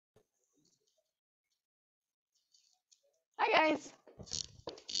guys.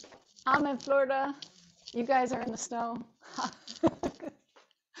 I'm in Florida. You guys are in the snow.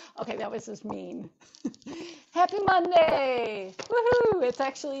 Okay, that was just mean. Happy Monday! Woohoo! It's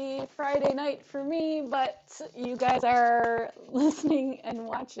actually Friday night for me, but you guys are listening and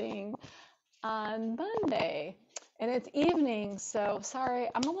watching on Monday. And it's evening, so sorry,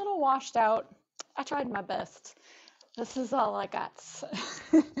 I'm a little washed out. I tried my best. This is all I got.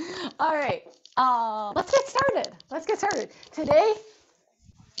 All right, let's get started. Let's get started. Today,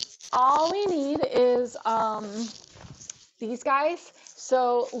 all we need is these guys.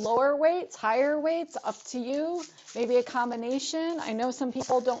 So lower weights, higher weights, up to you. Maybe a combination. I know some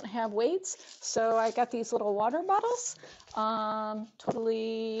people don't have weights, so I got these little water bottles.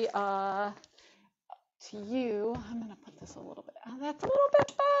 Totally to you. I'm gonna put this a little bit. Oh, that's a little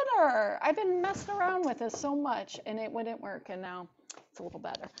bit better. I've been messing around with this so much and it wouldn't work, and now it's a little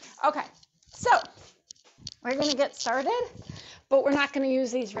better. Okay, so we're gonna get started, but we're not gonna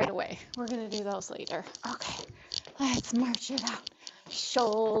use these right away. We're gonna do those later. Okay, let's march it out.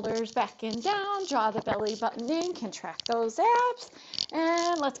 Shoulders back and down, draw the belly button in, contract those abs,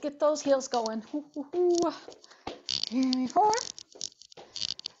 and let's get those heels going. Give me 4.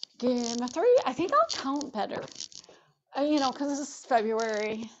 Give me 3. I think I'll count better. You know, because this is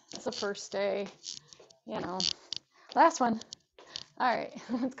February. It's the first day. You know. Last one. All right,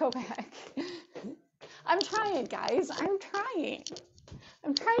 let's go back. I'm trying, guys. I'm trying.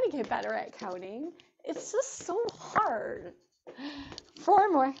 I'm trying to get better at counting. It's just so hard.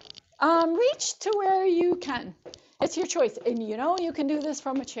 4 more. Reach to where you can. It's your choice. And you know you can do this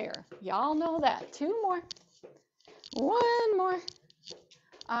from a chair. Y'all know that. 2 more. 1 more.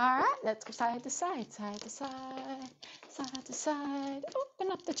 All right, let's go side to side, side to side, side to side.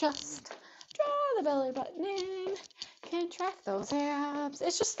 Open up the chest. Draw the belly button in. Contract those abs.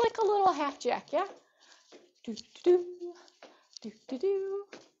 It's just like a little half jack, yeah? Do, do, do. Do, do, do.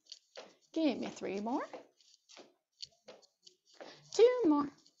 Give me 3 more. 2 more.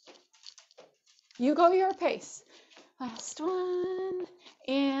 You go your pace. Last one.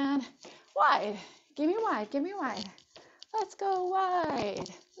 And wide. Give me wide. Give me wide. Let's go wide.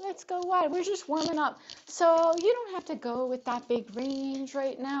 Let's go wide. We're just warming up. So you don't have to go with that big range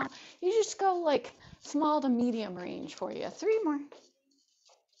right now. You just go like small to medium range for you. 3 more.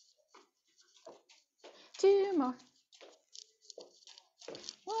 2 more.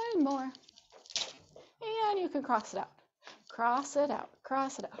 1 more. And you can cross it out. Cross it out.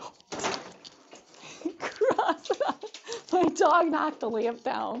 Cross it out. Cross it out. My dog knocked the lamp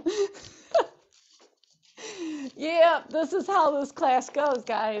down. Yeah, this is how this class goes,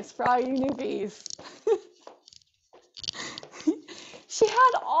 guys, for all you newbies. She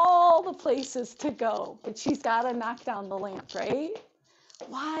had all the places to go, but she's got to knock down the lamp, right?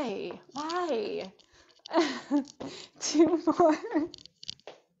 Why? Why? 2 more.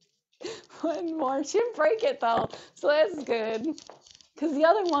 1 more. She didn't break it, though, so that's good. Because the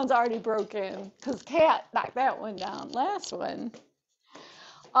other one's already broken, because Kat knocked that one down. Last one.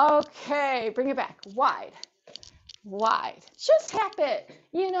 Okay, bring it back. Wide. Wide. Just tap it.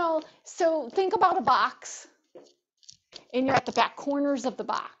 You know, so think about a box, and you're at the back corners of the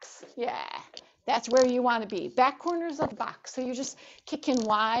box. Yeah, that's where you want to be. Back corners of the box. So you're just kicking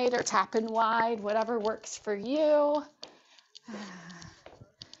wide or tapping wide, whatever works for you.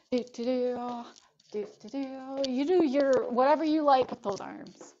 Do, do, do, do, do, do. You do your whatever you like with those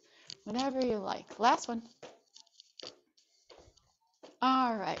arms. Whatever you like. Last one.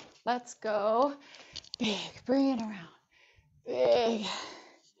 All right, let's go. Big, bring it around. Big,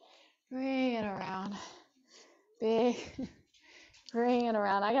 bring it around. Big, bring it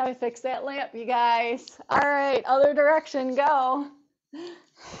around. I gotta fix that lamp, you guys. All right, other direction, go.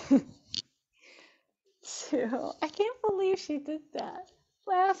 2. I can't believe she did that.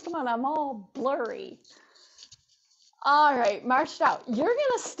 Last one, I'm all blurry. All right, marched out. You're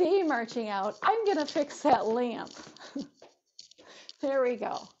gonna stay marching out. I'm gonna fix that lamp. There we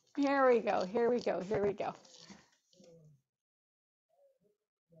go. Here we go. Here we go. Here we go.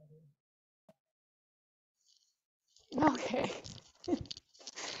 Okay.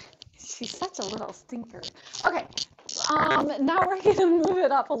 She's such a little stinker. Okay. Now we're going to move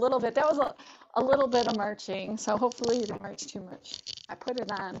it up a little bit. That was a little bit of marching, so hopefully you didn't march too much. I put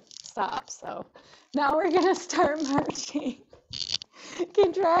it on stop, so now we're going to start marching.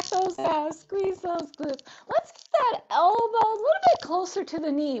 Contract those abs, squeeze those glutes. Let's get that elbow a little bit closer to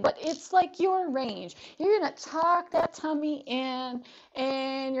the knee, but it's like your range. You're going to tuck that tummy in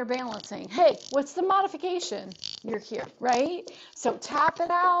and you're balancing. Hey, what's the modification? You're here, right? So tap it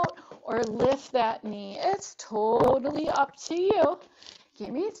out or lift that knee. It's totally up to you. Give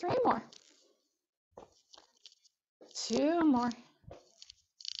me 3 more. 2 more.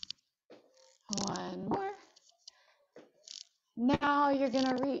 1 more. Now you're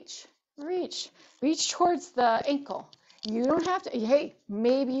gonna reach towards the ankle. You don't have to, hey,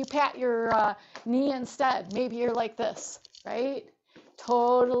 maybe you pat your knee instead. Maybe you're like this, right?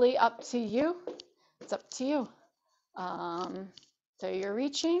 Totally up to you. It's up to you. So you're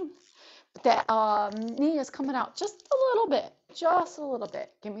reaching, but that knee is coming out just a little bit, just a little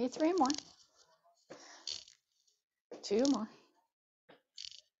bit. Give me 3 more. 2 more.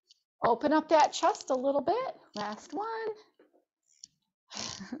 Open up that chest a little bit. Last one.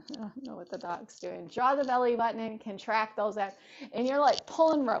 I don't know what the dog's doing. Draw the belly button in, contract those abs, and you're like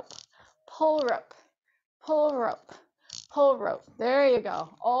pulling rope. Pull rope, pull rope, pull rope. There you go.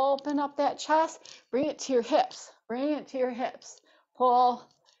 Open up that chest. Bring it to your hips. Bring it to your hips. Pull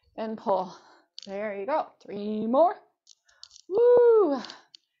and pull. There you go. 3 more. Woo.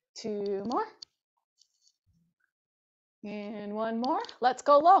 2 more. And 1 more. Let's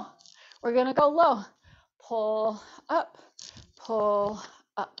go low. We're going to go low. Pull up, pull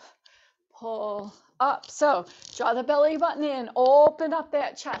up, pull up. So draw the belly button in, open up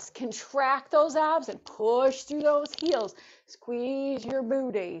that chest, contract those abs and push through those heels. Squeeze your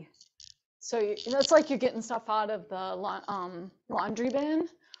booty. So it's like you're getting stuff out of the laundry bin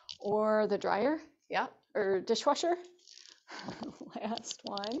or the dryer, yeah, or dishwasher. Last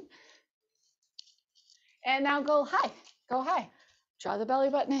one. And now go high, go high. Draw the belly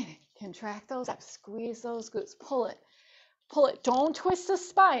button in, contract those abs, squeeze those glutes, pull it. Pull it. Don't twist the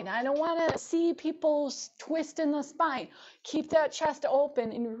spine. I don't want to see people twist in the spine. Keep that chest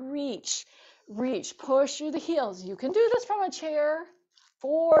open and reach. Reach. Push through the heels. You can do this from a chair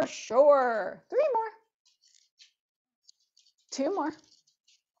for sure. 3 more. 2 more.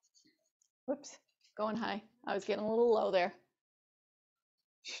 Whoops. Going high. I was getting a little low there.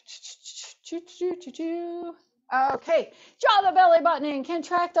 Okay. Draw the belly button in.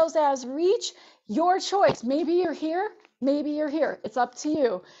 Contract those abs. Reach. Your choice. Maybe you're here. Maybe you're here. It's up to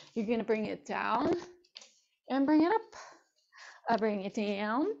you. You're going to bring it down and bring it up. Bring it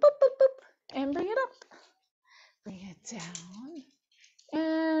down, boop, boop, boop, and bring it up. Bring it down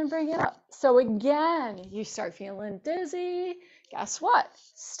and bring it up. So again, you start feeling dizzy. Guess what?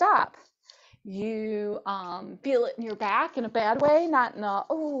 Stop. You feel it in your back in a bad way, not in a,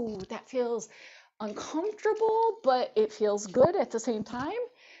 oh, that feels uncomfortable, but it feels good at the same time.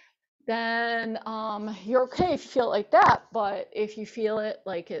 Then you're okay if you feel it like that, but if you feel it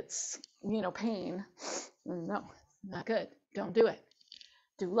like it's, pain, no, not good. Don't do it.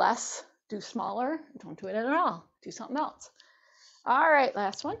 Do less, do smaller, don't do it at all. Do something else. All right,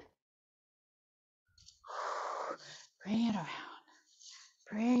 last one. Bring it around,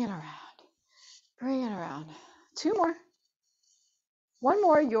 bring it around, bring it around. 2 more. 1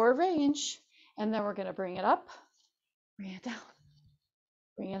 more, your range, and then we're going to bring it up, bring it down.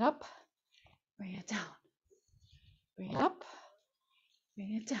 Bring it up, bring it down, bring it up,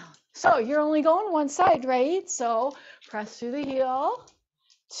 bring it down. So you're only going one side, right? So press through the heel.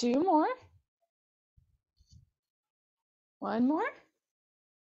 2 more. 1 more.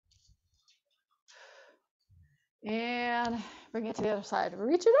 And bring it to the other side.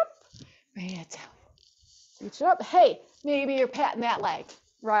 Reach it up, bring it down. Reach it up. Hey, maybe you're patting that leg,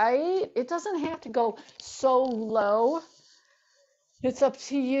 right? It doesn't have to go so low. It's up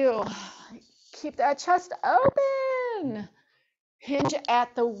to you. Keep that chest open. Hinge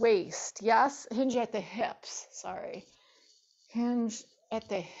at the waist. Yes, hinge at the hips. Sorry. Hinge at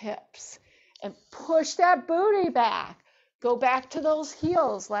the hips. And push that booty back. Go back to those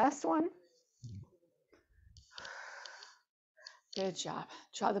heels. Last one. Good job.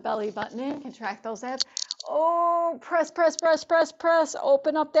 Draw the belly button in. Contract those abs. Oh, press, press, press, press, press.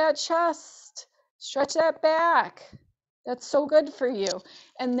 Open up that chest. Stretch that back. That's so good for you.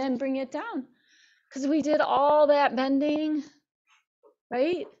 And then bring it down. Because we did all that bending,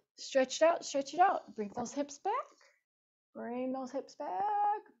 right? Stretch it out, stretch it out. Bring those hips back. Bring those hips back.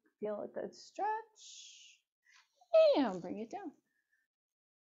 Feel it, good stretch. And bring it down.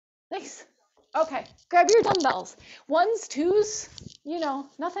 Nice. Okay, grab your dumbbells. 1s, 2s,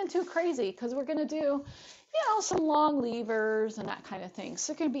 nothing too crazy because we're going to do, some long levers and that kind of thing.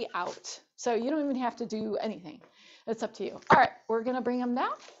 So it's going to be out. So you don't even have to do anything. It's up to you. All right, we're going to bring them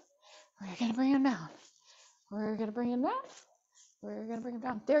down. We're going to bring them down. We're going to bring them down. We're going to bring them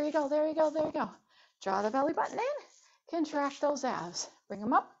down. There you go, there you go, there you go. Draw the belly button in. Contract those abs. Bring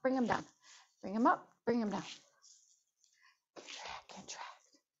them up, bring them down. Bring them up, bring them down. Contract, contract.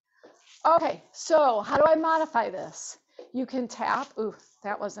 Okay, so how do I modify this? You can tap. Ooh,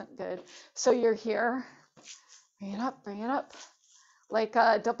 that wasn't good. So you're here. Bring it up, bring it up. Like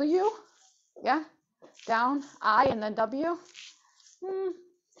a W. Yeah? Down, I, and then W.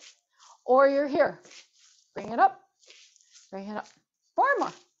 Or you're here. Bring it up. Bring it up. 4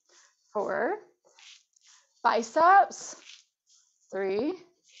 more. 4. Biceps. 3,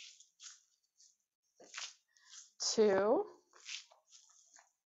 2,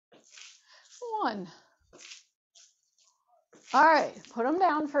 1. All right, put them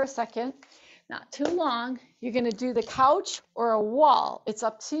down for a second. Not too long. You're going to do the couch or a wall. It's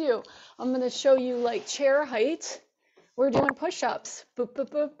up to you. I'm going to show you like chair height. We're doing push-ups. Boo, boo,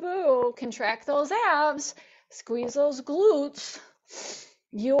 boo, boo. Contract those abs. Squeeze those glutes.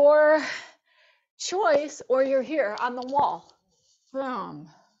 Your choice, or you're here on the wall. Boom.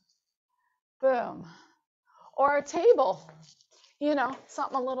 Boom. Or a table. You know,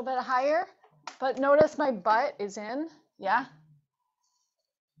 something a little bit higher. But notice my butt is in. Yeah.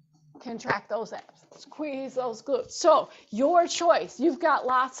 Contract those abs, squeeze those glutes. So your choice. You've got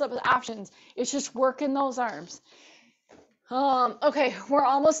lots of options. It's just working those arms. Okay, we're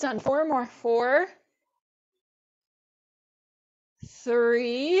almost done. 4 more. 4,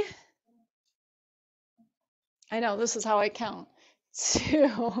 3. I know this is how I count.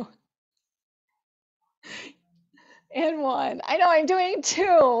 2 and 1. I know I'm doing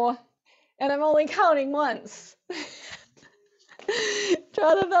 2 and I'm only counting once.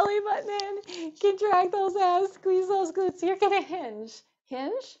 Draw the belly button in, contract those abs, squeeze those glutes. You're gonna hinge.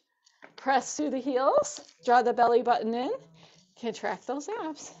 Hinge, press through the heels, draw the belly button in, contract those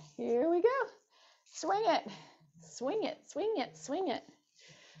abs. Here we go. Swing it, swing it, swing it, swing it.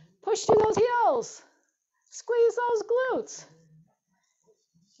 Push through those heels, squeeze those glutes.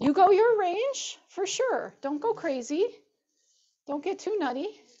 You go your range for sure. Don't go crazy. Don't get too nutty.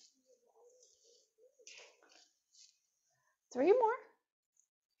 3 more.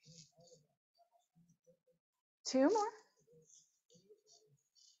 2 more.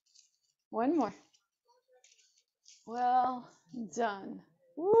 1 more. Well done.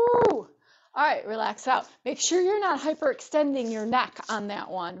 Woo! All right, relax out. Make sure you're not hyperextending your neck on that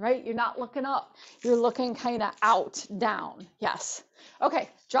one, right? You're not looking up. You're looking kind of out, down. Yes. Okay,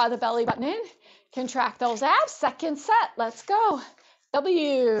 draw the belly button in. Contract those abs. Second set. Let's go.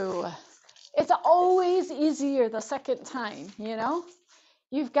 W. It's always easier the second time, you know?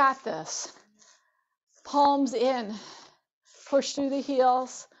 You've got this. Palms in. Push through the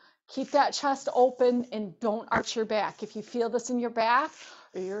heels. Keep that chest open and don't arch your back. If you feel this in your back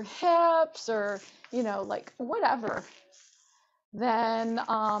or your hips or, you know, like whatever, then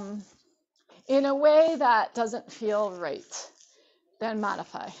in a way that doesn't feel right, then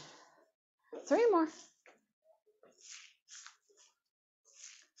modify. 3 more.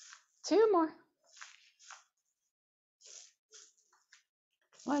 2 more.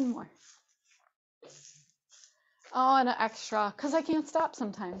 1 more. Oh, and an extra, because I can't stop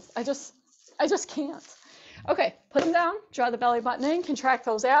sometimes. I just can't. Okay, put them down, draw the belly button in, contract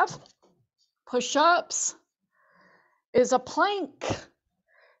those abs. Push-ups is a plank.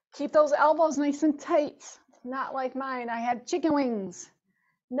 Keep those elbows nice and tight. Not like mine. I had chicken wings.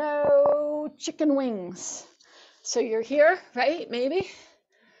 No chicken wings. So you're here, right? Maybe.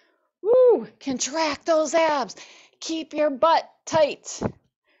 Woo! Contract those abs. Keep your butt tight.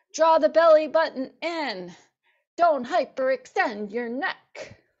 Draw the belly button in. Don't hyperextend your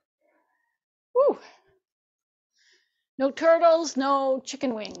neck. Woo! No turtles, no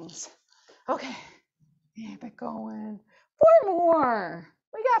chicken wings. Okay, keep it going. 4 more.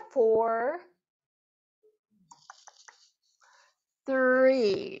 We got 4,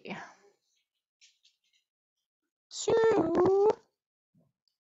 3, 2,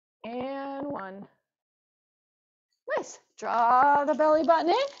 and 1. Nice. Draw the belly button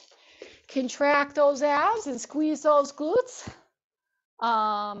in. Contract those abs and squeeze those glutes.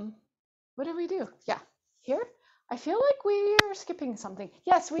 What did we do? Yeah, here. I feel like we are skipping something.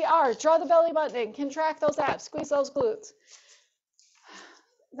 Yes, we are. Draw the belly button in. Contract those abs. Squeeze those glutes.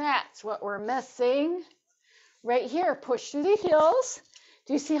 That's what we're missing. Right here, push through the heels.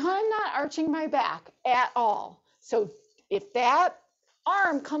 Do you see how I'm not arching my back at all? So if that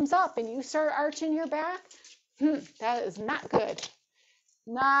arm comes up and you start arching your back, that is not good.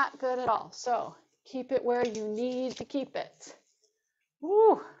 Not good at all. So keep it where you need to keep it.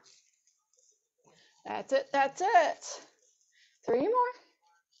 Woo. That's it. That's it. 3 more.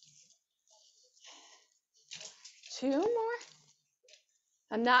 2 more.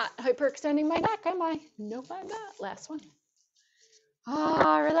 I'm not hyperextending my neck, am I? Nope, I'm not. Last one.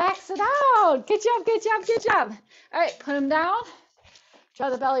 Relax it out. Good job, good job, good job. All right, put them down. Draw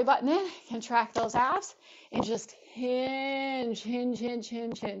the belly button in. Contract those abs. And just hinge, hinge, hinge,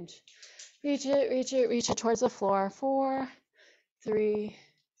 hinge, hinge. Reach it, reach it, reach it towards the floor. 4, 3,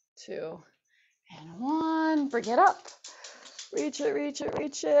 2, and 1. Bring it up. Reach it, reach it,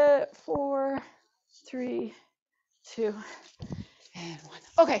 reach it. 4, 3, 2, and 1.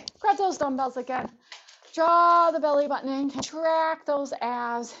 Okay, grab those dumbbells again. Draw the belly button in, contract those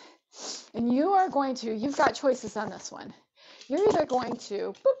abs, and you are going to, you've got choices on this one. You're either going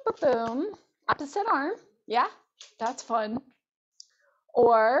to, boop, boop, boom, opposite arm, yeah, that's fun.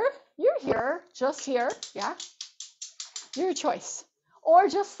 Or you're here, just here, yeah, your choice. Or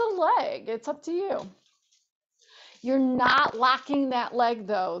just the leg, it's up to you. You're not locking that leg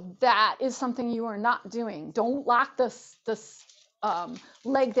though. That is something you are not doing. Don't lock this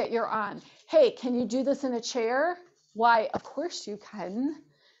leg that you're on. Hey, can you do this in a chair? Why, of course you can.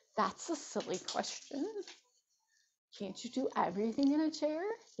 That's a silly question. Can't you do everything in a chair?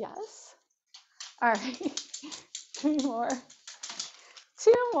 Yes. All right, 3 more,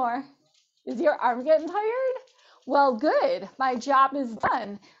 2 more. Is your arm getting tired? Well, good, my job is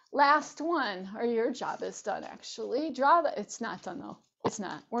done. Last one, or your job is done actually. It's not done though. It's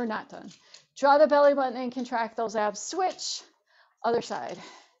not, we're not done. Draw the belly button and contract those abs. Switch, other side.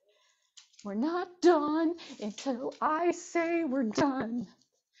 We're not done until I say we're done.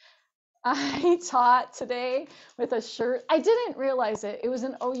 I taught today with a shirt. I didn't realize it. It was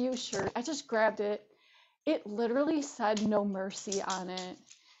an OU shirt. I just grabbed it. It literally said no mercy on it.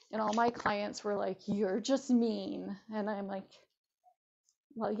 And all my clients were like, you're just mean. And I'm like,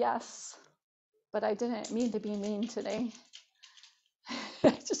 well, yes, but I didn't mean to be mean today.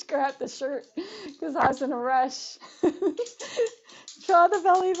 I just grabbed the shirt because I was in a rush. Draw the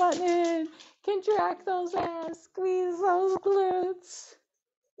belly button in, contract those abs, squeeze those glutes.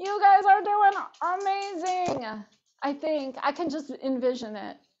 You guys are doing amazing. I think I can just envision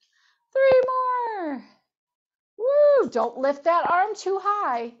it. 3 more. Woo, don't lift that arm too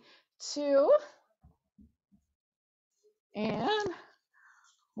high. 2 and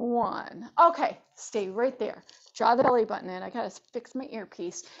 1. Okay, stay right there. Draw the belly button in. I gotta fix my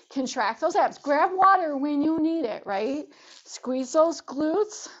earpiece. Contract those abs. Grab water when you need it, right? Squeeze those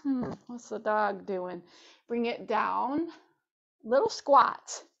glutes. What's the dog doing? Bring it down. Little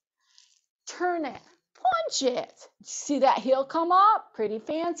squat. Turn it. Punch it. See that heel come up? Pretty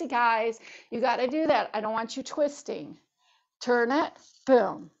fancy, guys. You gotta do that. I don't want you twisting. Turn it.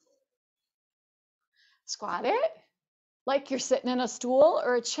 Boom. Squat it. Like you're sitting in a stool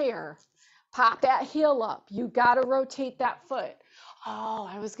or a chair. Pop that heel up. You got to rotate that foot. Oh,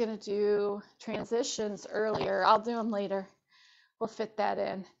 I was going to do transitions earlier. I'll do them later. We'll fit that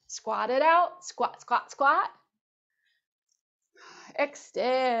in. Squat it out. Squat, squat, squat.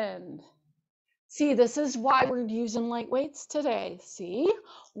 Extend. See, this is why we're using light weights today. See,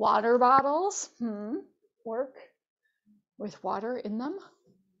 water bottles work with water in them.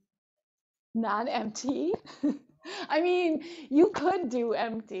 Not empty. I mean, you could do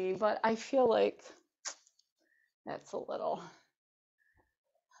empty, but I feel like that's a little.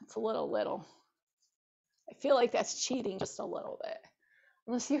 I feel like that's cheating just a little bit,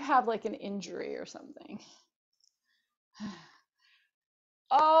 unless you have like an injury or something.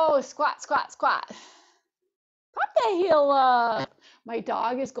 Oh, squat, squat, squat. Pop that heel up. My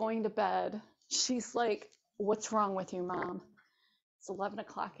dog is going to bed. She's like, what's wrong with you, Mom? It's 11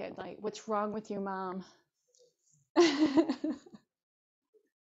 o'clock at night. What's wrong with you, Mom? I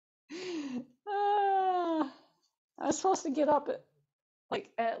was supposed to get up at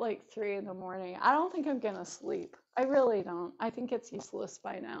 3 in the morning. I don't think I'm gonna sleep. I really don't. I think it's useless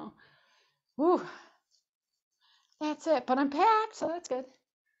by now. Whew. That's it. But I'm packed, so that's good.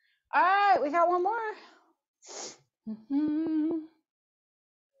 All right, we got one more.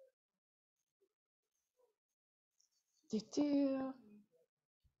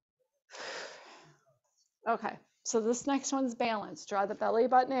 Okay, so this next one's balance. Draw the belly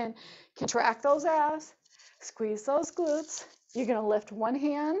button in, contract those abs, squeeze those glutes. You're gonna lift one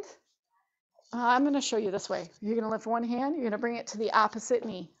hand. I'm gonna show you this way. You're gonna lift one hand, you're gonna bring it to the opposite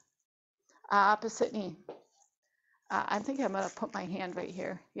knee. Opposite knee. I think I'm gonna put my hand right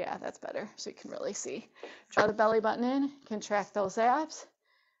here. Yeah, that's better, so you can really see. Draw the belly button in, contract those abs,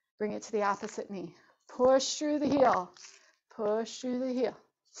 bring it to the opposite knee. Push through the heel, push through the heel.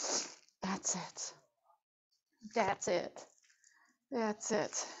 That's it. That's it. That's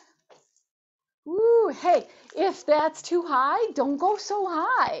it. Woo, hey, if that's too high, don't go so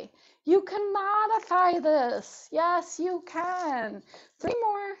high. You can modify this. Yes, you can. 3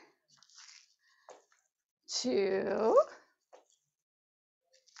 more. 2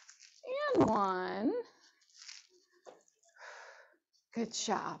 and 1. Good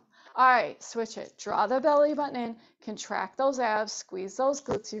job. All right, switch it. Draw the belly button in, contract those abs, squeeze those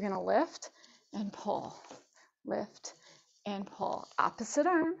glutes. You're going to lift and pull. Lift and pull. Opposite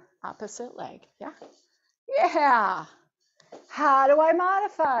arm, opposite leg. Yeah. Yeah. How do I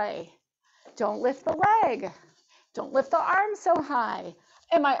modify? Don't lift the leg. Don't lift the arm so high.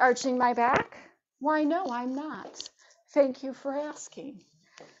 Am I arching my back? Why, no, I'm not. Thank you for asking.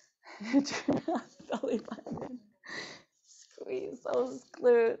 Belly button. Squeeze those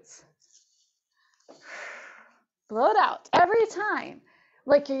glutes. Blow it out every time.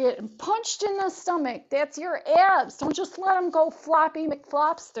 Like you're getting punched in the stomach. That's your abs. Don't just let them go floppy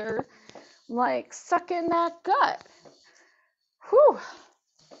McFlopster. Like suck in that gut. Whew.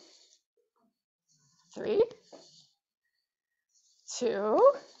 3, 2,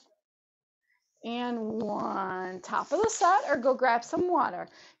 and 1. Top of the set, or go grab some water.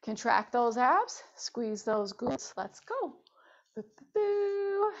 Contract those abs. Squeeze those glutes. Let's go. Boo,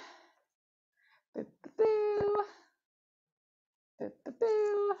 boo, boo, boo, boo, boo, boo,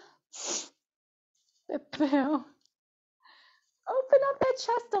 boo, boo, boo. Open up that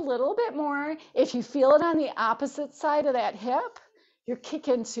chest a little bit more. If you feel it on the opposite side of that hip, you're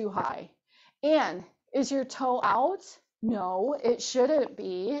kicking too high. And is your toe out? No, it shouldn't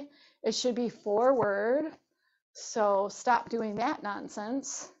be. It should be forward. So stop doing that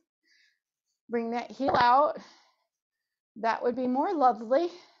nonsense. Bring that heel out. That would be more lovely.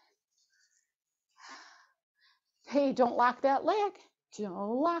 Hey, don't lock that leg.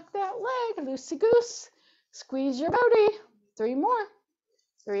 Don't lock that leg. Loosey goose. Squeeze your booty. 3 more.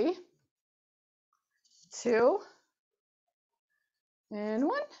 3, 2, and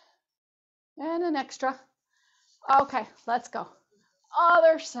 1. And an extra. Okay, let's go.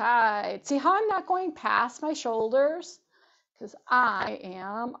 Other side. See how I'm not going past my shoulders? Because I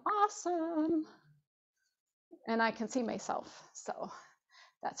am awesome. And I can see myself. So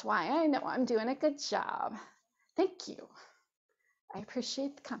that's why I know I'm doing a good job. Thank you. I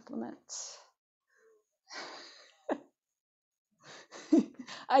appreciate the compliment.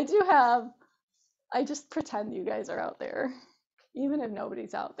 I just pretend you guys are out there, even if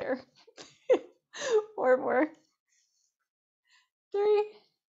nobody's out there. 4 more. 3,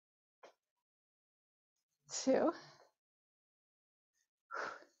 2,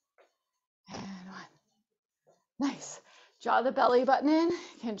 and 1. Nice. Draw the belly button in,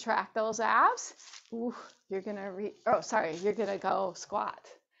 contract those abs. Ooh, you're gonna you're gonna go squat.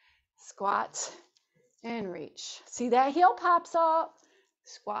 Squat and reach. See that heel pops up.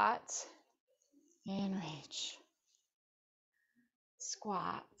 Squat and reach.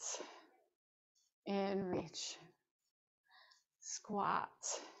 Squat and reach. Squat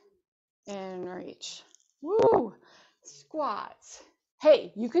and reach. Woo! Squat.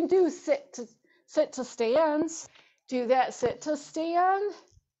 Hey, you can do sit to stands. Do that sit to stand.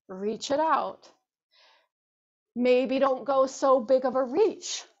 Reach it out. Maybe don't go so big of a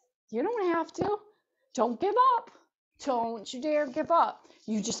reach. You don't have to. Don't give up. Don't you dare give up.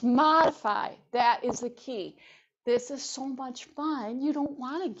 You just modify. That is the key. This is so much fun. You don't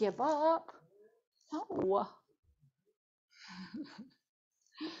want to give up. No.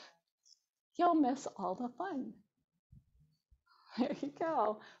 You'll miss all the fun. There you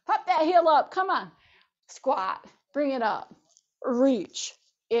go. Pop that heel up. Come on. Squat. Bring it up. Reach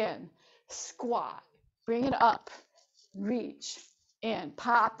in. Squat. Bring it up. Reach in.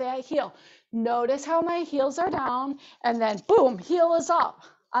 Pop that heel. Notice how my heels are down, and then boom, heel is up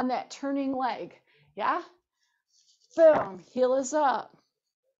on that turning leg. Yeah? Boom, heel is up.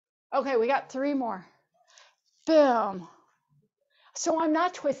 Okay, we got 3 more. Boom. So I'm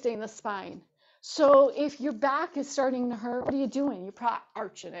not twisting the spine. So if your back is starting to hurt, what are you doing? You're probably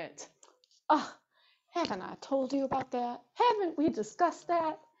arching it. Oh, haven't I told you about that? Haven't we discussed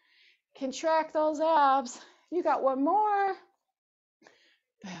that? Contract those abs. You got 1 more.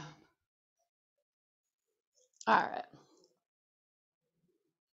 Boom. All right.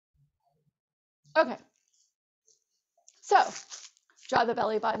 Okay. So draw the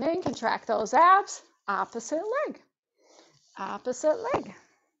belly button in, contract those abs. Opposite leg. Opposite leg.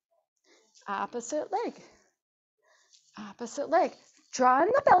 Opposite leg. Opposite leg. Draw in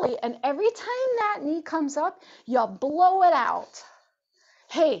the belly, and every time that knee comes up, you'll blow it out.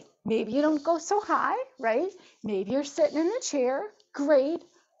 Hey, maybe you don't go so high, right? Maybe you're sitting in the chair. Great.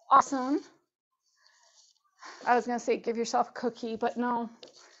 Awesome. I was going to say give yourself a cookie, but no.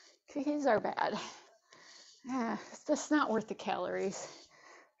 Cookies are bad. It's just not worth the calories.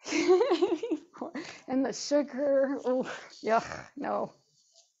 And the sugar. Oh, yuck, no.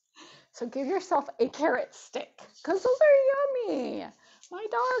 So give yourself a carrot stick, because those are yummy. My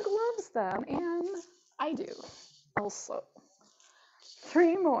dog loves them, and I do also.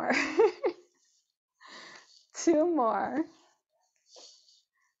 3 more. 2 more.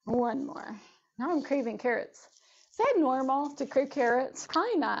 1 more. Now I'm craving carrots. Is that normal to crave carrots?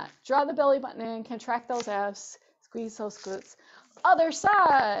 Probably not. Draw the belly button in, contract those abs, squeeze those glutes. Other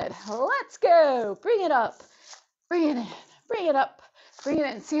side. Let's go. Bring it up. Bring it in. Bring it up. Bring it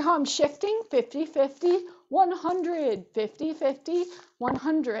in. See how I'm shifting? 50, 50, 100. 50, 50,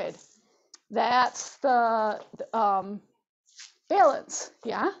 100. That's the balance.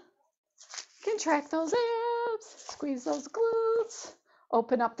 Yeah? Contract those abs. Squeeze those glutes.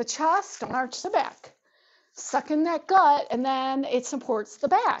 Open up the chest. Don't arch the back. Suck in that gut, and then it supports the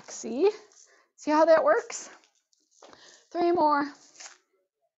back. See? See how that works? 3 more.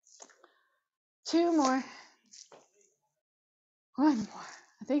 2 more. 1 more.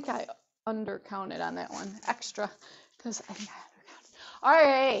 I think I undercounted on that one. Extra. Because I think I undercounted. All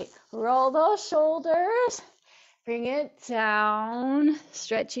right. Roll those shoulders. Bring it down.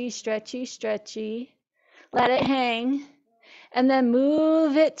 Stretchy, stretchy, stretchy. Let it hang. And then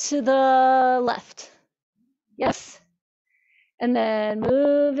move it to the left. Yes. And then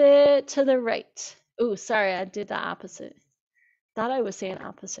move it to the right. Oh, sorry, I did the opposite. Thought I was saying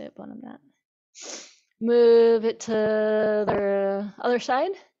opposite, but I'm not. Move it to the other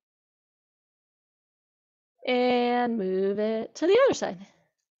side. And move it to the other side.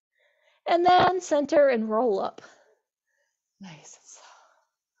 And then center and roll up. Nice.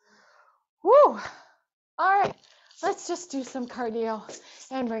 Woo! All right, let's just do some cardio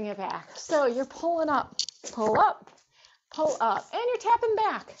and bring it back. So you're pulling up, pull up, pull up, and you're tapping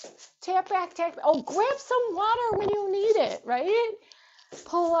back. Tap back, tap. Oh, grab some water when you need it, right?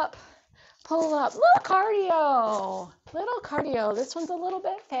 Pull up, pull up. Little cardio, little cardio. This one's a little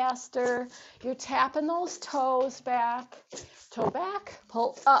bit faster. You're tapping those toes back, toe back,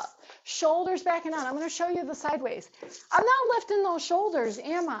 pull up. Shoulders back and on. I'm going to show you the sideways. I'm not lifting those shoulders,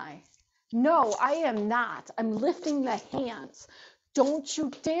 am I? No, I am not. I'm lifting the hands. Don't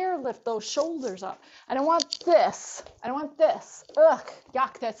you dare lift those shoulders up. I don't want this. I don't want this. Ugh,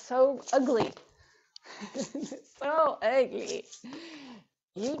 yuck, that's so ugly. So ugly.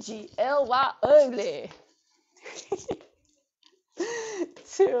 U-G-L-Y, ugly.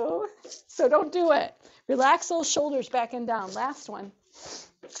 2. So don't do it. Relax those shoulders back and down. Last one.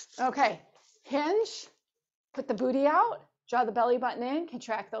 Okay, hinge. Put the booty out. Draw the belly button in.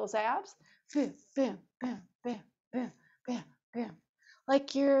 Contract those abs. Bam, bam, bam, bam, bam, bam, bam.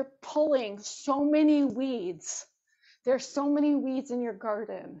 Like you're pulling so many weeds. There's so many weeds in your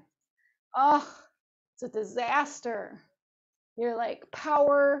garden. Oh, it's a disaster. You're like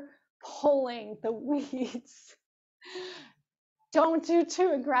power pulling the weeds. Don't do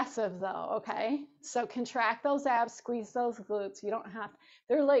too aggressive though, okay? So contract those abs, squeeze those glutes. You don't have,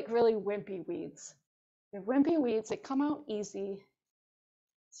 they're like really wimpy weeds. They're wimpy weeds, they come out easy.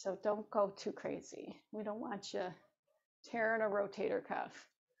 So don't go too crazy. We don't want you tearing a rotator cuff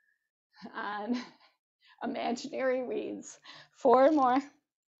on imaginary weeds. 4 more.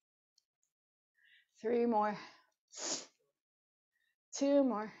 3 more. 2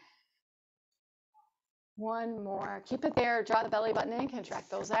 more. 1 more. Keep it there. Draw the belly button in. Contract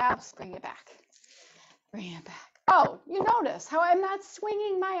those abs. Bring it back. Bring it back. Oh, you notice how I'm not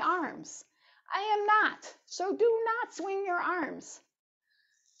swinging my arms. I am not. So do not swing your arms.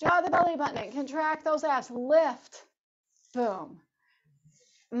 Draw the belly button in. Contract those abs. Lift. Boom.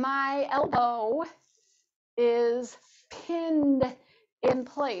 My elbow is pinned in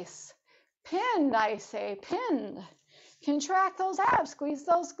place. Pinned, I say. Pinned. Contract those abs. Squeeze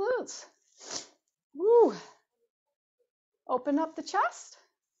those glutes. Woo. Open up the chest.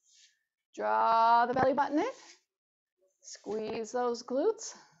 Draw the belly button in. Squeeze those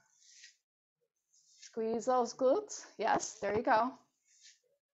glutes. Squeeze those glutes. Yes, there you go.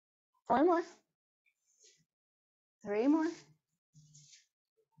 4 more. 3 more.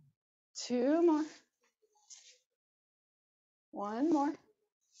 2 more. 1 more.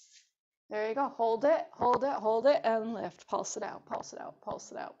 There you go. Hold it, hold it, hold it, and lift. Pulse it out, pulse it out,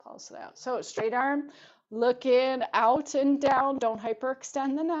 pulse it out, pulse it out. So straight arm, looking out and down. Don't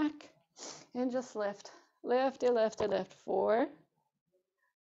hyperextend the neck. And just lift. Lift it, lift it, lift. 4,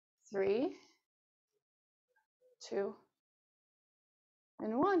 3, 2,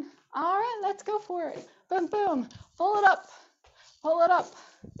 and 1. All right, let's go for it. Boom, boom. Pull it up. Pull it up.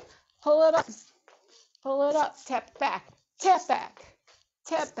 Pull it up. Pull it up. Tap back. Tap back.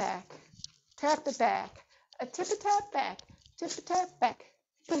 Tap back. Tap the back. A tip a tap back. Tip a tap back.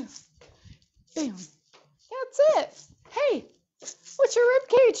 Boom. Boom. That's it. Hey, what's your rib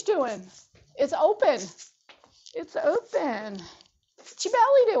cage doing? It's open. It's open. What's your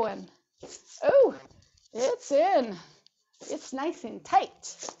belly doing? Oh, it's in. It's nice and tight.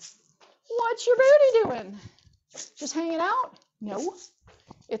 What's your booty doing? Just hanging out? No,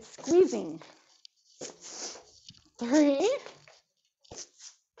 it's squeezing. 3,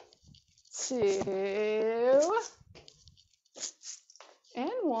 2, and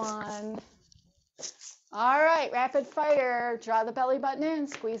 1. All right, rapid fire. Draw the belly button in,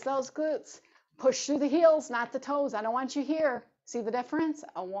 squeeze those glutes. Push through the heels, not the toes. I don't want you here. See the difference?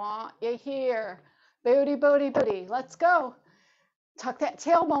 I want you here. Booty, booty, booty. Let's go. Tuck that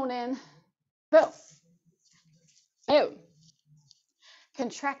tailbone in. Boom. Boom.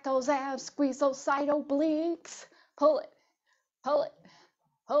 Contract those abs, squeeze those side obliques. Pull it, pull it,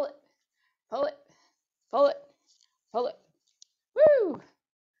 pull it, pull it, pull it, pull it. Woo!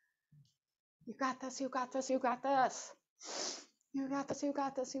 You got this, you got this, you got this. You got this, you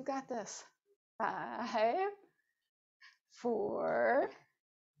got this, you got this. 5, 4,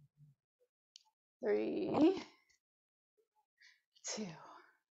 3, 2,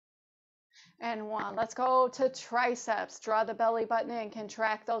 and 1. Let's go to triceps. Draw the belly button in,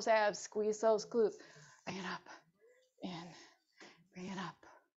 contract those abs, squeeze those glutes. Bring it up, in, bring it up,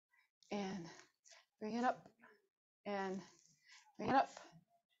 in, bring it up, in, bring it up,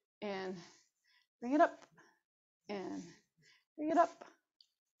 in, bring it up, in, bring it up.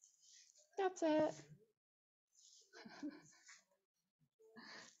 That's it.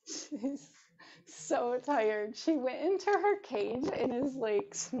 She's so tired. She went into her cage and is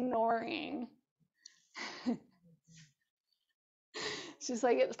like snoring. She's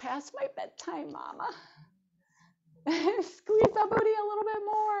like, it's past my bedtime, Mama. Squeeze that booty a little bit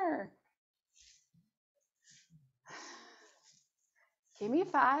more. Give me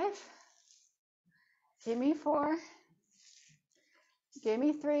 5. Give me 4. Give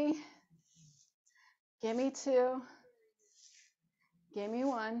me 3. Give me 2. Give me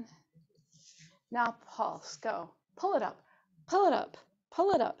 1. Now pulse, go. Pull it up, pull it up,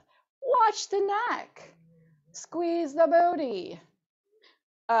 pull it up. Watch the neck. Squeeze the booty.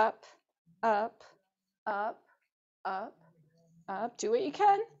 Up, up, up, up, up. Do what you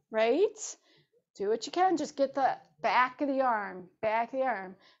can, right? Do what you can. Just get the back of the arm, back of the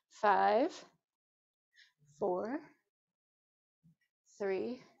arm. 5, 4,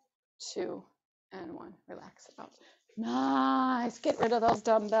 3, 2, and 1. Relax it out. Nice. Get rid of those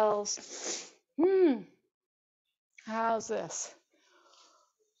dumbbells. How's this?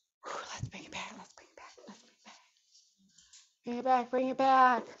 Let's bring it back. Let's bring it back. Let's bring it back. Bring it back. Bring it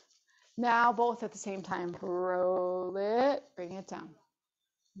back. Now both at the same time. Roll it. Bring it down.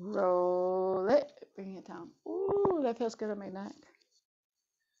 Roll it. Bring it down. Ooh, that feels good on my neck.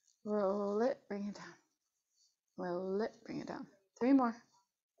 Roll it. Bring it down. Roll it. Bring it down. 3 more.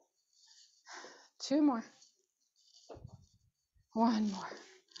 2 more. 1 more.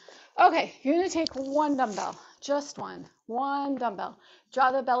 Okay, you're going to take 1 dumbbell, just 1 dumbbell.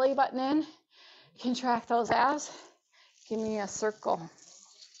 Draw the belly button in, contract those abs. Give me a circle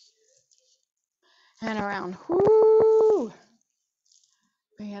and around. Woo!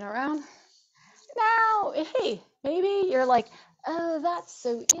 Bring it around. Now, hey, maybe you're like, oh, that's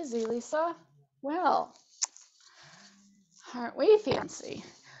so easy, Lisa. Well, aren't we fancy?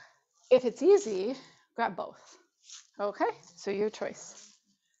 If it's easy, grab both. Okay, so your choice.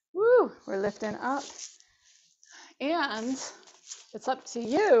 Woo, we're lifting up. And it's up to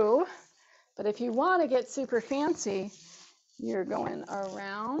you, but if you want to get super fancy, you're going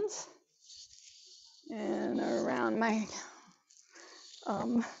around and around my,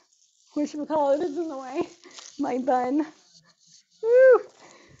 what should we call it? It's in the way. My bun. Woo!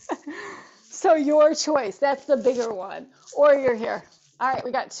 So your choice. That's the bigger one. Or you're here. All right,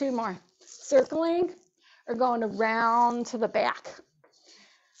 we got 2 more. Circling or going around to the back.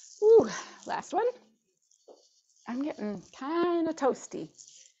 Ooh, last one. I'm getting kind of toasty.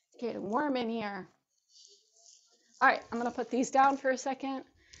 Getting warm in here. All right, I'm going to put these down for a second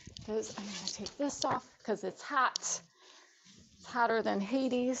because I'm going to take this off because it's hot. It's hotter than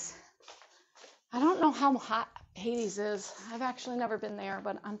Hades. I don't know how hot Hades is. I've actually never been there,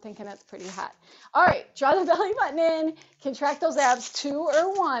 but I'm thinking it's pretty hot. All right, draw the belly button in. Contract those abs, 2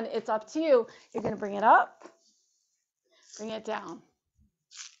 or 1. It's up to you. You're going to bring it up. Bring it down.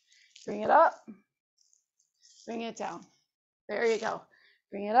 Bring it up. Bring it down. There you go.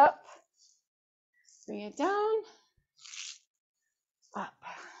 Bring it up. Bring it down. Up.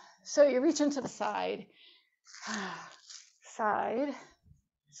 So you're reaching to the side. Side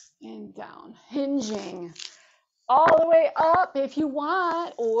and down. Hinging. All the way up if you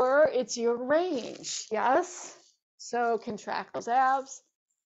want, or it's your range. Yes? So contract those abs.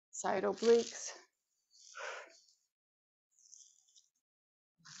 Side obliques.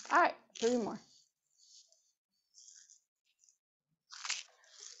 All right, 3 more.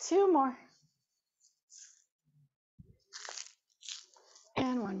 2 more.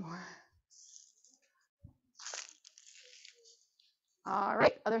 And 1 more. All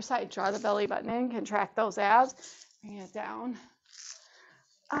right, other side. Draw the belly button in, contract those abs, bring it down,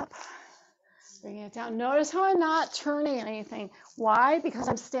 up, bring it down. Notice how I'm not turning anything. Why? Because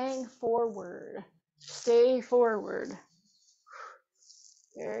I'm staying forward. Stay forward.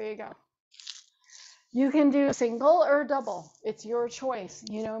 There you go. You can do single or double. It's your choice.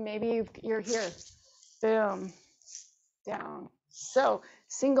 You know, maybe you're here. Boom, down. So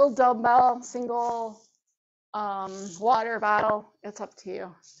single dumbbell, single water bottle. It's up to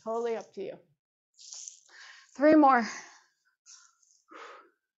you. Totally up to you. 3 more.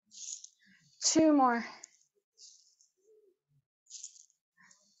 2 more.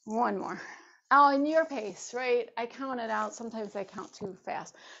 1 more. Oh, in your pace, right? I count it out. Sometimes I count too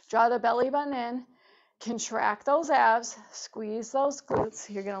fast. Draw the belly button in. Contract those abs. Squeeze those glutes.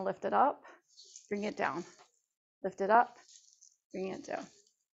 You're going to lift it up. Bring it down. Lift it up. Bring it down.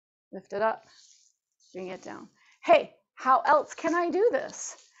 Lift it up. Bring it down. Hey, how else can I do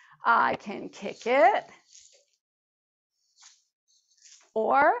this? I can kick it.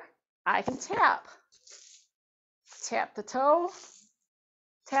 Or I can tap. Tap the toe.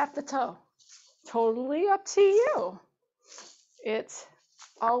 Tap the toe. Totally up to you. It's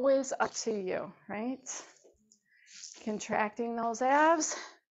always up to you, right? Contracting those abs,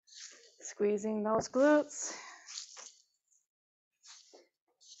 squeezing those glutes.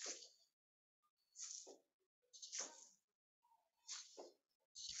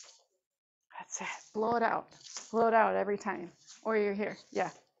 That's it. Blow it out. Blow it out every time. Or you're here.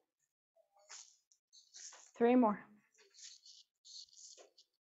 Yeah. 3 more.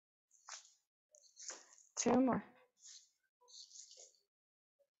 2 more.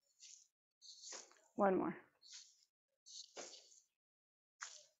 1 more.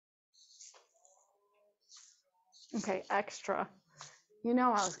 Okay, extra. You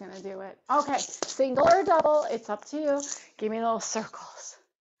know I was going to do it. Okay, single or double, it's up to you. Give me those circles.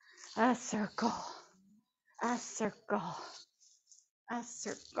 A circle. A circle. A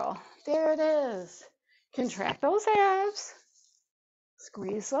circle. There it is. Contract those abs.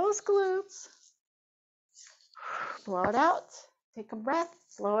 Squeeze those glutes. Blow it out. Take a breath.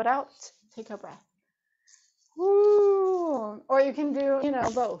 Blow it out. Take a breath. Woo. Or you can do,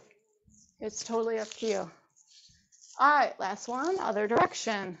 both. It's totally up to you. All right, last one, other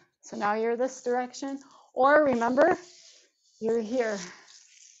direction. So now you're this direction. Or remember, you're here.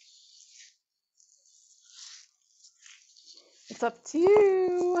 It's up to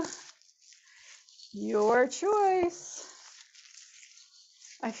you. Your choice.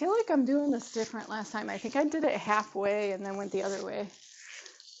 I feel like I'm doing this different last time. I think I did it halfway and then went the other way.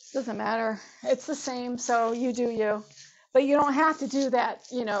 Doesn't matter. It's the same, so you do you. But you don't have to do that,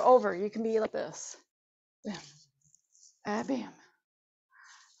 over. You can be like this. Bam. Ah, bam.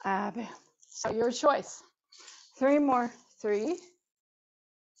 Ah, bam. So your choice. 3 more. 3,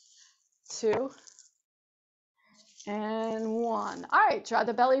 2, and 1. All right, draw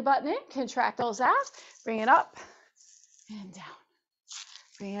the belly button in. Contract those abs. Bring it up and down.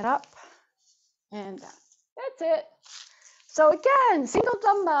 Bring it up and down. That's it. So again, single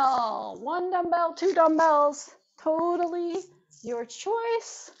dumbbell, 1 dumbbell, 2 dumbbells, totally your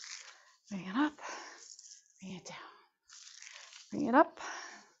choice. Bring it up, bring it down. Bring it up,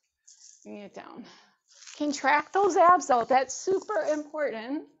 bring it down. Contract those abs though, that's super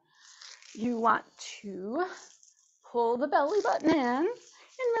important. You want to pull the belly button in and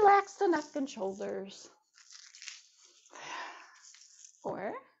relax the neck and shoulders.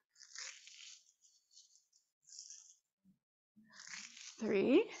 4,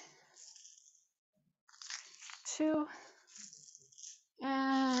 3, 2,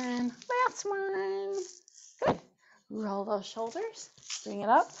 and last one. Good. Roll those shoulders. Bring it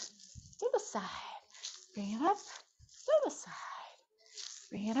up to the side. Bring it up to the side.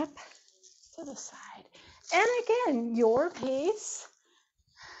 Bring it up to the side. And again, your pace,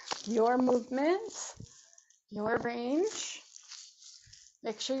 your movement, your range.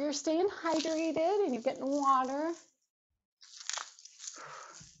 Make sure you're staying hydrated and you're getting water.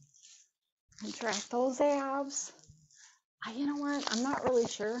 Contract those abs. You know what? I'm not really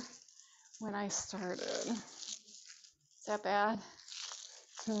sure when I started. Is that bad?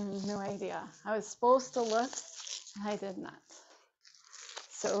 No idea. I was supposed to look and I did not.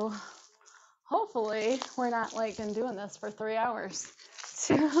 So hopefully we're not been doing this for 3 hours.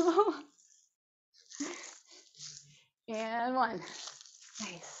 2 and 1.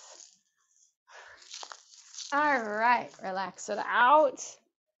 Nice. All right, relax it out.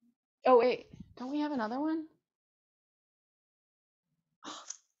 Oh wait, don't we have another one? Oh,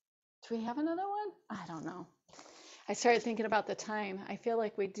 do we have another one? I don't know. I started thinking about the time. I feel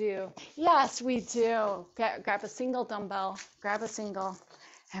like we do. Yes, we do. Grab a single dumbbell, grab a single,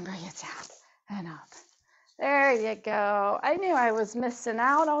 and bring it down and up. There you go. I knew I was missing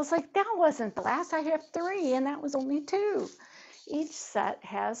out. I was like, that wasn't the last. I have 3, and that was only 2. Each set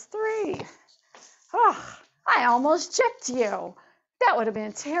has 3. Oh, I almost chipped you. That would have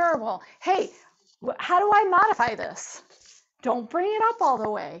been terrible. Hey, how do I modify this? Don't bring it up all the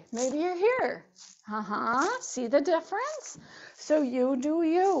way. Maybe you're here. See the difference? So you do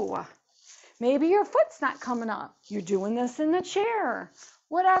you. Maybe your foot's not coming up. You're doing this in the chair.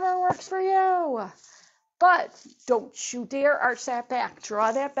 Whatever works for you. But don't you dare arch that back.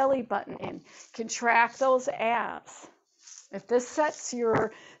 Draw that belly button in. Contract those abs. If this sets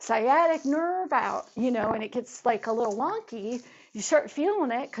your sciatic nerve out, and it gets like a little wonky, you start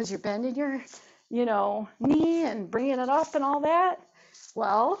feeling it because you're bending your, knee and bringing it up and all that.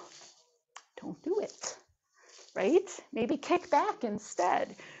 Well, don't do it, right? Maybe kick back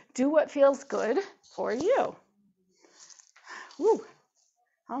instead. Do what feels good for you. Woo,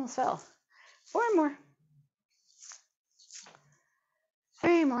 almost fell. 4 more.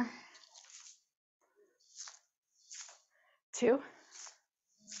 3 more. 2.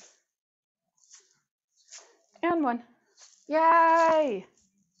 And 1. Yay!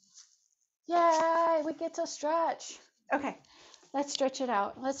 Yay! We get to stretch. Okay, let's stretch it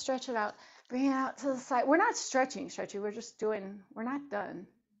out. Let's stretch it out. Bring it out to the side. We're not stretching. We're just doing, we're not done.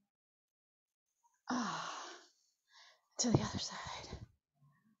 To the other side.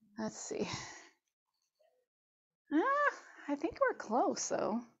 Let's see. I think we're close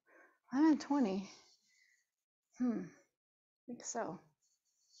though. I'm at 20. I think so.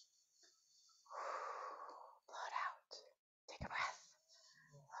 Blow it out. Take a breath.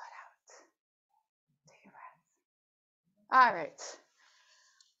 Blow it out. Take a breath. All right.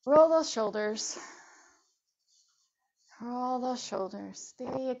 Roll those shoulders. Roll those shoulders.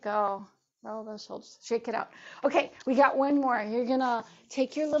 There you go. Roll those shoulders. Shake it out. Okay, we got 1 more. You're going to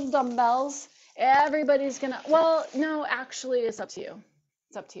take your little dumbbells. Everybody's going to, well, no, actually, it's up to you.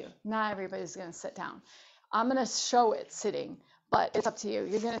 It's up to you. Not everybody's going to sit down. I'm going to show it sitting, but it's up to you.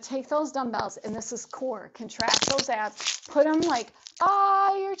 You're going to take those dumbbells, and this is core. Contract those abs. Put them like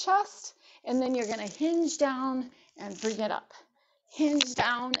by your chest, and then you're going to hinge down and bring it up. Hinge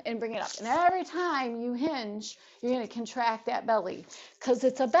down and bring it up. And every time you hinge, you're going to contract that belly because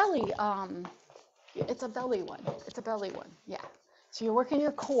it's a belly one. It's a belly one. Yeah. So you're working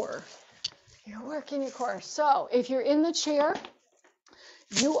your core. You're working your core. So if you're in the chair,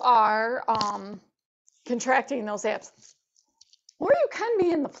 you are contracting those abs. Or you can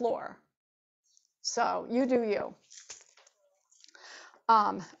be in the floor. So you do you.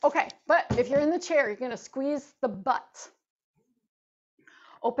 Okay, but if you're in the chair, you're going to squeeze the butt.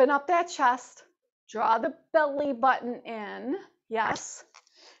 Open up that chest, draw the belly button in, yes,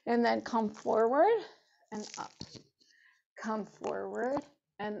 and then come forward and up. Come forward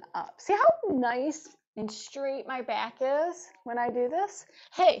and up. See how nice and straight my back is when I do this?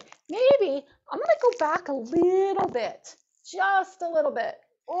 Hey, maybe I'm going to go back a little bit, just a little bit.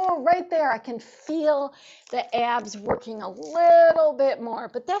 Oh, right there, I can feel the abs working a little bit more,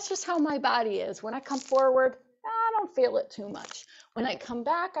 but that's just how my body is. When I come forward, I don't feel it too much. When I come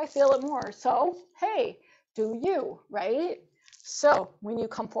back, I feel it more. So, hey, do you, right? So when you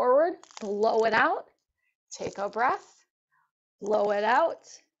come forward, blow it out, take a breath, blow it out,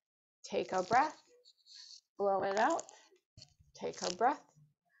 take a breath, blow it out, take a breath,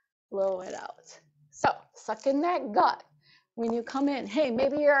 blow it out. So suck in that gut when you come in. Hey,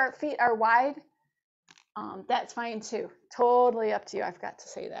 maybe your feet are wide. That's fine too. Totally up to you. I forgot to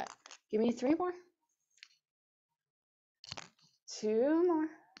say that. Give me 3 more. 2 more.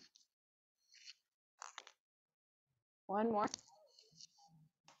 1 more.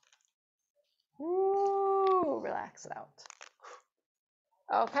 Ooh, relax it out.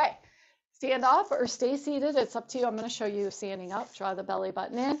 Okay, stand up or stay seated. It's up to you. I'm going to show you standing up. Draw the belly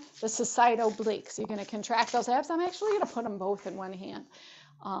button in. This is side obliques. You're going to contract those abs. I'm actually going to put them both in one hand.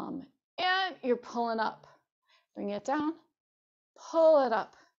 And you're pulling up. Bring it down. Pull it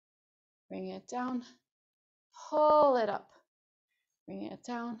up. Bring it down. Pull it up. Bring it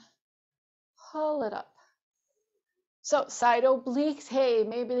down. Pull it up. So side obliques, hey,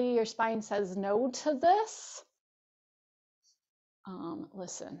 maybe your spine says no to this.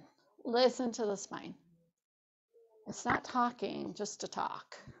 Listen to the spine. It's not talking just to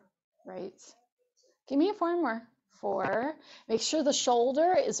talk, right? Give me 4 more. 4. Make sure the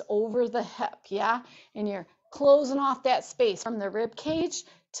shoulder is over the hip, yeah? And you're closing off that space from the rib cage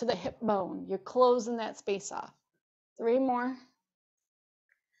to the hip bone. You're closing that space off. 3 more.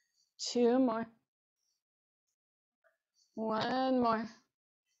 2 more. One more.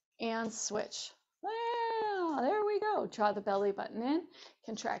 And switch. Wow, there we go. Draw the belly button in.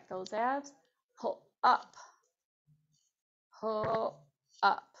 Contract those abs. Pull up. Pull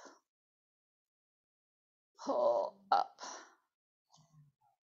up. Pull up.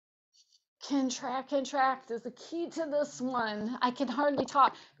 Contract is the key to this one. I can hardly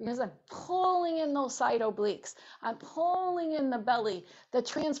talk because I'm pulling in those side obliques. I'm pulling in the belly, the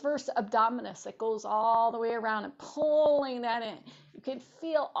transverse abdominis that goes all the way around and pulling that in. You can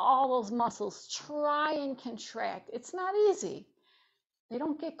feel all those muscles. Try and contract. It's not easy. They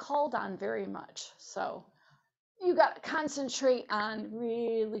don't get called on very much. So you got to concentrate on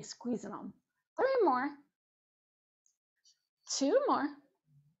really squeezing them. 3 more. 2 more.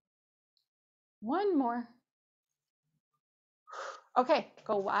 1 more. Okay,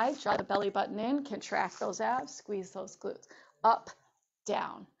 go wide, draw the belly button in, contract those abs, squeeze those glutes. Up,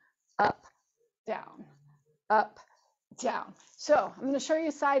 down, up, down, up, down. So I'm going to show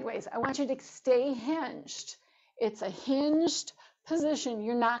you sideways. I want you to stay hinged. It's a hinged position.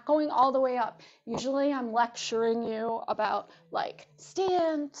 You're not going all the way up. Usually I'm lecturing you about like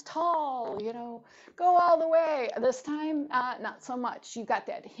stand tall, you know, go all the way. This time, not so much. You got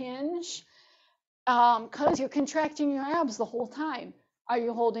that hinge. Because you're contracting your abs the whole time. Are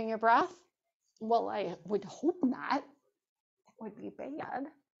you holding your breath? Well, I would hope not. That would be bad.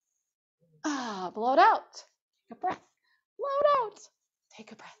 Blow it out. Take a breath. Blow it out.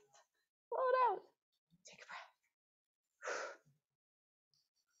 Take a breath. Blow it out. Take a breath.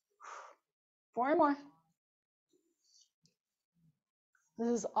 4 more. This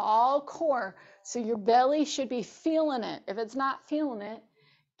is all core. So your belly should be feeling it. If it's not feeling it,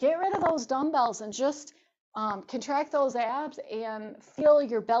 get rid of those dumbbells and just contract those abs and feel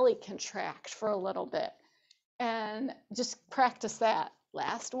your belly contract for a little bit. And just practice that.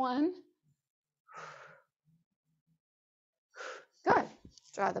 Last one. Good.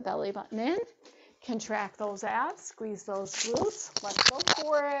 Draw the belly button in. Contract those abs. Squeeze those glutes. Let's go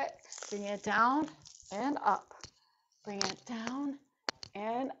for it. Bring it down and up. Bring it down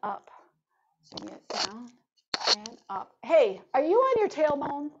and up. Bring it down and up. Hey, are you on your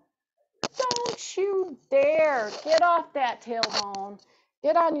tailbone? Don't you dare get off that tailbone.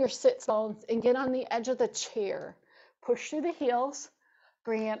 Get on your sit bones and get on the edge of the chair. Push through the heels.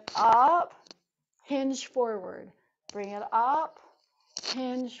 Bring it up. Hinge forward. Bring it up.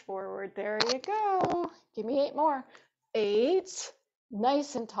 Hinge forward. There you go. Give me 8 more. 8.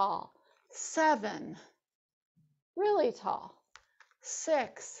 Nice and tall. 7. Really tall.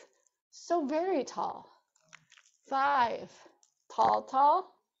 6. So very tall. 5. Tall,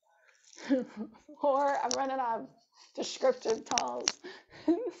 tall. 4. I'm running out of descriptive talls.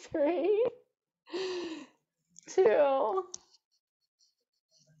 3. 2.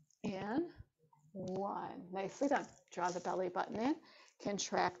 And 1. Nicely done. Draw the belly button in.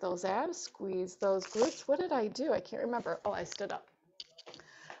 Contract those abs. Squeeze those glutes. What did I do? I can't remember. Oh, I stood up.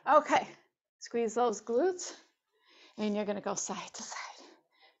 Okay. Squeeze those glutes. And you're going to go side to side.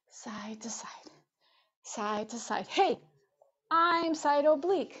 Side to side. Side to side. Hey, I'm side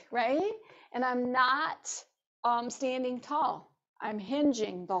oblique, right? And I'm not standing tall. I'm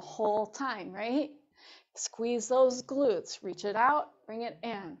hinging the whole time, right? Squeeze those glutes. Reach it out. Bring it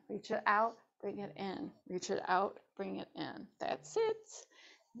in. Reach it out. Bring it in. Reach it out. Bring it in. That's it.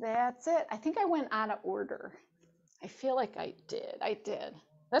 That's it. I think I went out of order. I feel like I did. I did.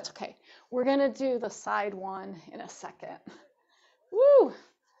 That's okay. We're going to do the side one in a second. Woo!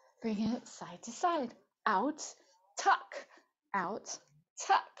 Bring it side to side. Out, tuck, out,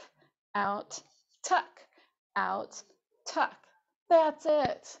 tuck, out, tuck, out, tuck. That's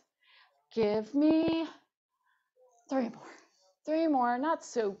it. Give me 3 more. 3 more. Not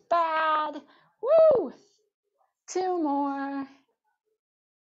so bad. Woo! 2 more.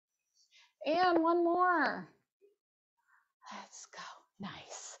 And 1 more. Let's go.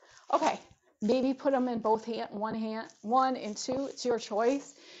 Nice. Okay. Maybe put them in both hands, 1 and 2. It's your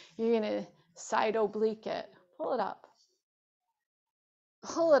choice. You're going to side oblique it. Pull it up.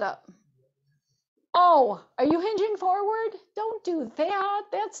 Pull it up. Oh, are you hinging forward? Don't do that.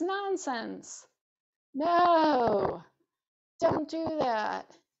 That's nonsense. No, don't do that.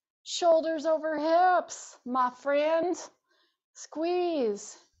 Shoulders over hips, my friend.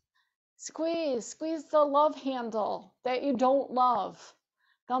 Squeeze. Squeeze. Squeeze the love handle that you don't love.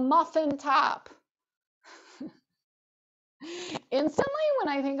 The muffin top. Instantly,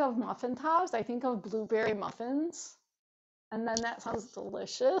 when I think of muffin tops, I think of blueberry muffins. And then that sounds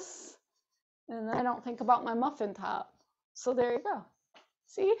delicious. And then I don't think about my muffin top. So there you go.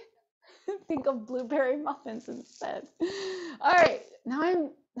 See? Think of blueberry muffins instead. All right, now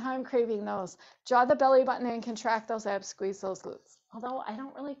I'm craving those. Draw the belly button in, contract those abs, squeeze those glutes. Although I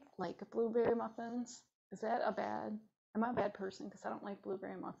don't really like blueberry muffins. Is that am I a bad person because I don't like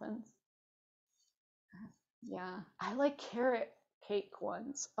blueberry muffins? Yeah, I like carrot cake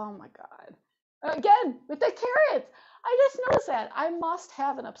ones. Oh my God. Again, with the carrots. I just noticed that. I must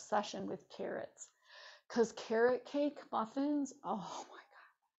have an obsession with carrots because carrot cake muffins, oh my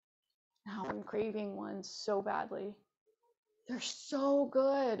God. Now I'm craving one so badly. They're so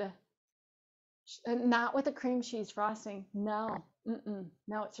good. And not with the cream cheese frosting. No.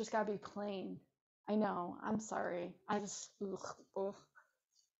 No, it's just got to be plain. I know. I'm sorry. I just, ugh.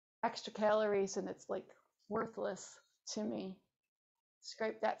 Extra calories and it's like worthless to me.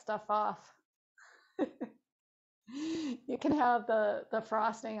 Scrape that stuff off. You can have the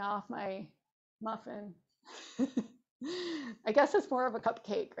frosting off my muffin. I guess it's more of a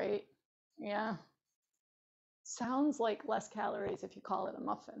cupcake, right? Yeah. Sounds like less calories if you call it a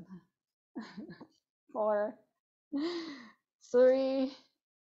muffin. 4, 3,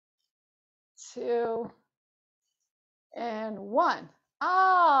 2, and 1.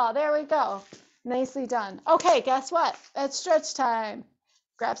 Ah, there we go. Nicely done. Okay, guess what? It's stretch time.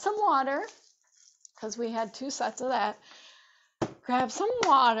 Grab some water, because we had 2 sets of that. Grab some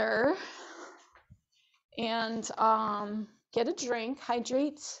water and get a drink.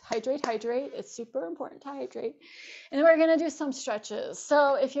 Hydrate. It's super important to hydrate. And we're going to do some stretches.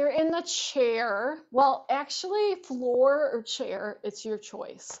 So if you're in the chair, well, actually floor or chair, it's your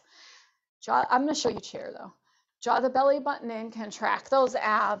choice. I'm going to show you chair though. Draw the belly button in, contract those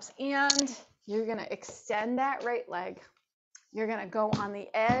abs, and you're going to extend that right leg. You're going to go on the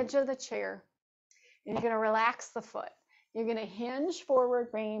edge of the chair, and you're going to relax the foot. You're going to hinge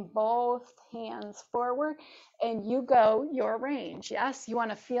forward, bringing both hands forward, and you go your range. Yes, you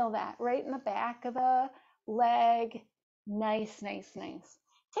want to feel that right in the back of the leg. Nice. Take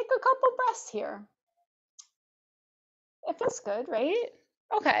a couple breaths here. It feels good, right?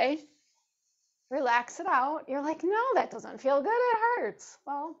 Okay. Relax it out. You're like, no, that doesn't feel good. It hurts.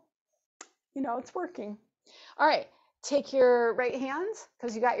 Well, it's working. All right. Take your right hand,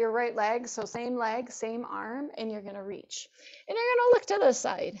 because you got your right leg, so same leg, same arm, and you're going to reach. And you're going to look to the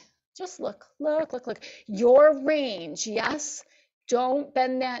side. Just look. Your range, yes? Don't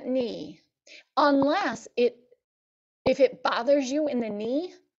bend that knee. Unless if it bothers you in the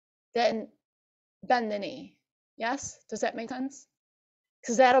knee, then bend the knee. Yes? Does that make sense?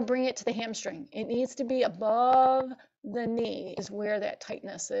 Because that'll bring it to the hamstring. It needs to be above the knee is where that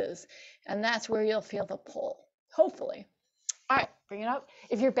tightness is. And that's where you'll feel the pull, hopefully. All right, bring it up.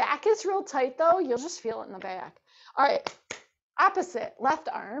 If your back is real tight though, you'll just feel it in the back. All right, opposite, left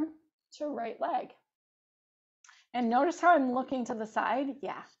arm to right leg. And notice how I'm looking to the side?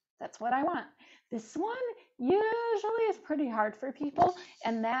 Yeah, that's what I want. This one usually is pretty hard for people,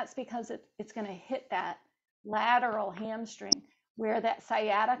 and that's because it's going to hit that lateral hamstring where that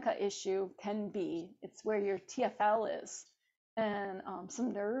sciatica issue can be. It's where your TFL is and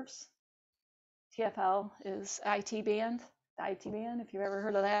some nerves. TFL is IT band. The IT band, if you've ever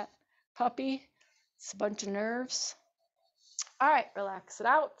heard of that puppy. It's a bunch of nerves. All right, relax it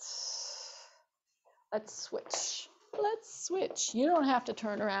out. Let's switch. You don't have to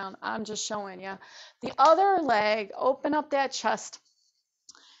turn around. I'm just showing you. The other leg, open up that chest.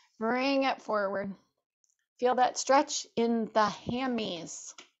 Bring it forward. Feel that stretch in the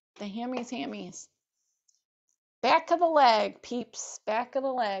hammies. The hammies. Back of the leg, peeps. Back of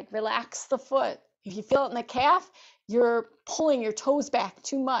the leg. Relax the foot. If you feel it in the calf, you're pulling your toes back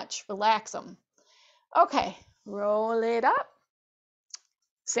too much. Relax them. Okay, roll it up.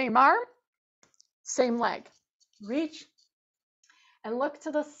 Same arm, same leg. Reach and look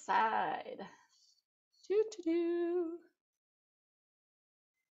to the side.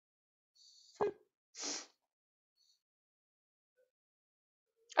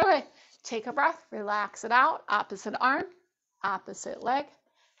 Okay, take a breath, relax it out. Opposite arm, opposite leg,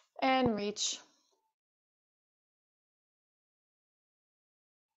 and reach.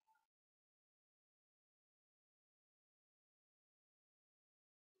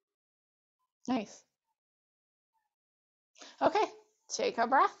 Nice. Okay, take a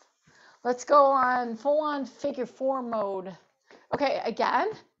breath. Let's go on full on figure 4 mode. Okay, again,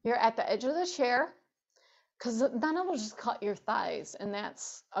 you're at the edge of the chair, because then it'll just cut your thighs, and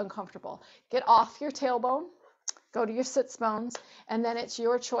that's uncomfortable. Get off your tailbone, go to your sits bones, and then it's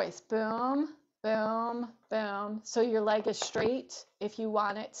your choice. Boom, boom, boom. So your leg is straight if you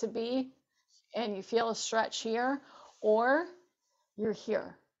want it to be, and you feel a stretch here, or you're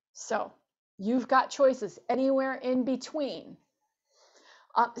here. So you've got choices anywhere in between.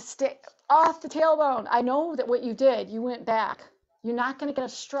 Stay off the tailbone. I know that what you did, you went back. You're not going to get a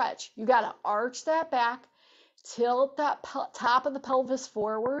stretch. You got to arch that back, tilt that top of the pelvis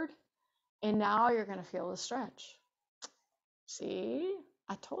forward, and now you're going to feel the stretch. See,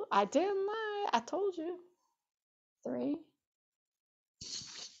 I didn't lie. I told you. 3,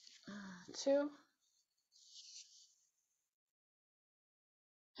 2,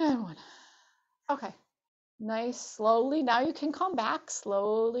 and 1. Okay. Nice, slowly. Now you can come back,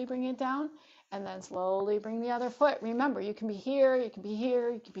 slowly bring it down, and then slowly bring the other foot. Remember, you can be here, you can be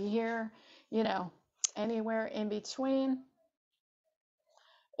here, you can be here, you know, anywhere in between.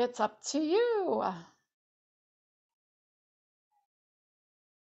 It's up to you.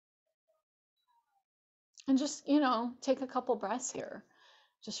 And just, you know, take a couple breaths here.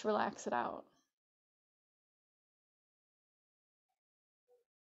 Just relax it out.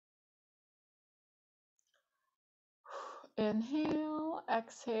 Inhale,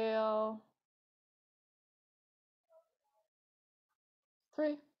 exhale.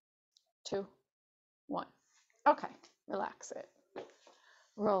 3, 2, 1. Okay, relax it.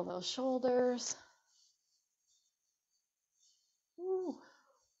 Roll those shoulders. Ooh.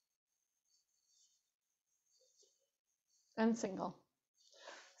 And single.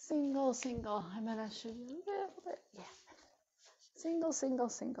 Single, single. I'm going to show you a little bit. Yeah. Single, single,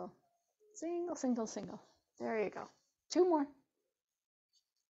 single. Single, single, single. There you go. 2 more.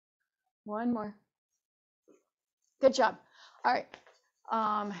 1 more. Good job. All right.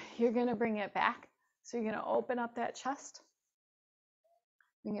 You're going to bring it back. So you're going to open up that chest.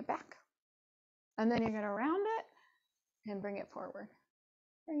 Bring it back. And then you're going to round it and bring it forward.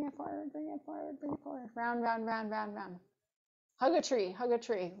 Bring it forward, bring it forward, bring it forward. Round, round, round, round, round. Hug a tree, hug a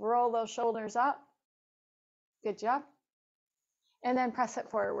tree. Roll those shoulders up. Good job. And then press it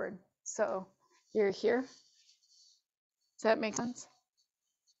forward. So you're here. Does that make sense?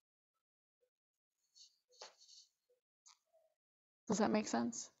 Does that make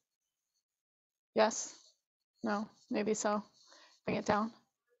sense? Yes? No? Maybe so. Bring it down.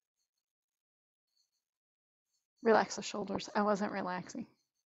 Relax the shoulders. I wasn't relaxing.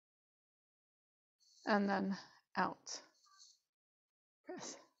 And then out.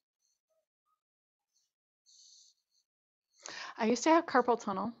 Press. I used to have carpal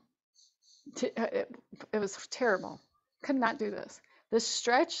tunnel. It was terrible. Could not do this. This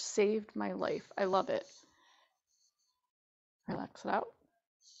stretch saved my life. I love it. Relax it out.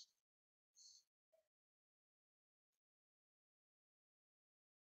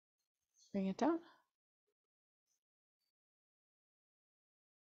 Bring it down.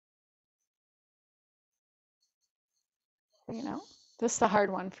 Bring it out. This is the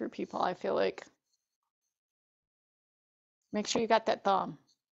hard one for people, I feel like. Make sure you got that thumb.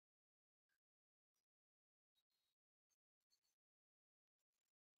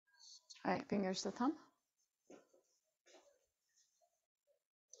 All right, fingers to thumb.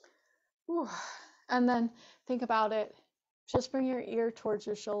 Ooh. And then think about it. Just bring your ear towards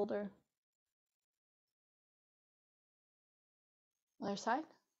your shoulder. Other side.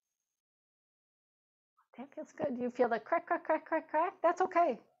 That feels good. You feel the crack, crack, crack, crack, crack. That's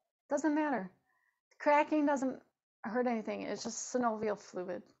okay. Doesn't matter. Cracking doesn't hurt anything. It's just synovial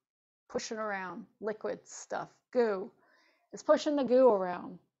fluid pushing around, liquid stuff, goo. It's pushing the goo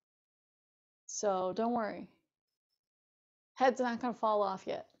around. So don't worry. Head's not going to fall off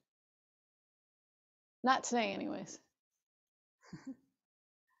yet. Not today, anyways.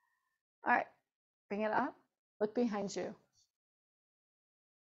 All right, bring it up. Look behind you.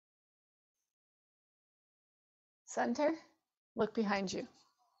 Center, look behind you.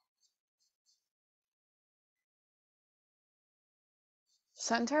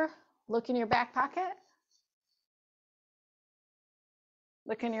 Center, look in your back pocket.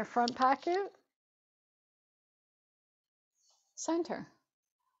 Look in your front pocket. Center,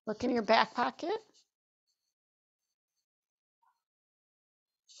 look in your back pocket.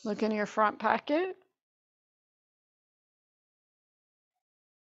 Look in your front pocket.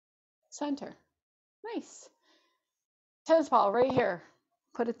 Center. Nice. Tennis ball right here.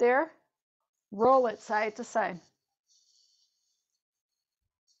 Put it there. Roll it side to side.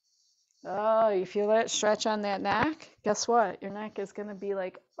 Oh, you feel that stretch on that neck? Guess what? Your neck is going to be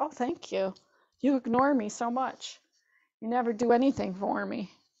like, oh, thank you. You ignore me so much. You never do anything for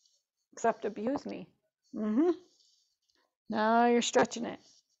me except abuse me. Now you're stretching it.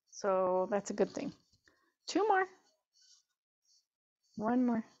 So that's a good thing. 2 more. 1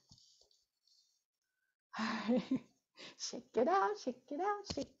 more. Shake it out, shake it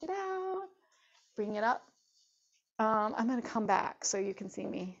out, shake it out. Bring it up. I'm going to come back so you can see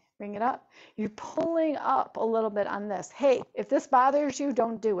me. Bring it up. You're pulling up a little bit on this. Hey, if this bothers you,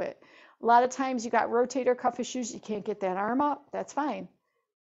 don't do it. A lot of times you got rotator cuff issues, you can't get that arm up. That's fine.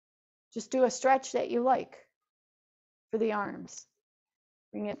 Just do a stretch that you like for the arms.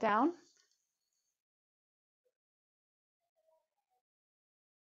 Bring it down.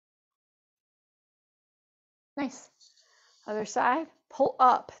 Nice. Other side. Pull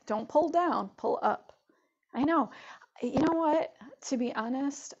up. Don't pull down. Pull up. I know. You know what? To be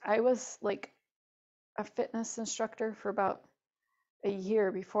honest, I was like a fitness instructor for about a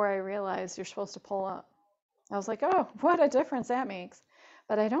year before I realized you're supposed to pull up. I was like, oh, what a difference that makes.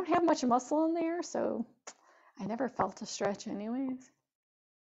 But I don't have much muscle in there, so I never felt a stretch anyways.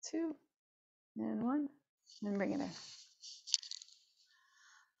 2 and 1, and bring it in.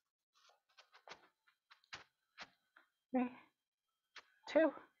 3,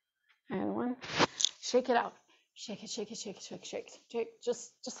 2, and 1. Shake it out. Shake it, shake it, shake it, shake, shake, shake.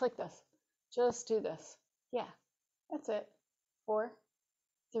 Just like this. Just do this. Yeah, that's it. 4,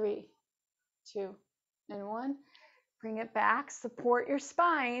 3, 2, and 1. Bring it back. Support your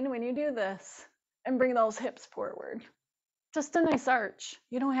spine when you do this, and bring those hips forward. Just a nice arch.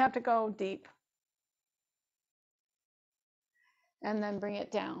 You don't have to go deep. And then bring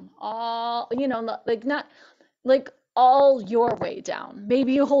it down. All, you know, like not like all your way down.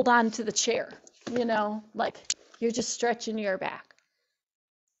 Maybe you hold on to the chair, you know, like you're just stretching your back.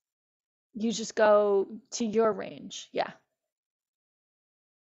 You just go to your range. Yeah.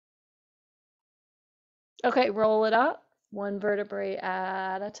 Okay, roll it up. 1 vertebrae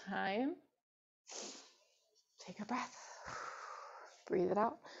at a time. Take a breath. Breathe it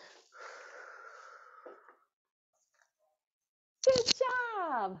out. Good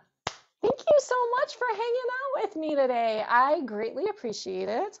job. Thank you so much for hanging out with me today. I greatly appreciate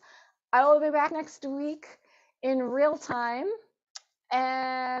it. I will be back next week in real time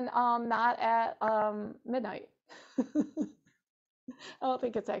and not at midnight. I don't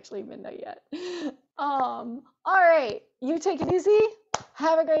think it's actually midnight yet. All right, you take it easy.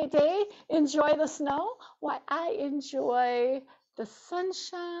 Have a great day. Enjoy the snow while I enjoy the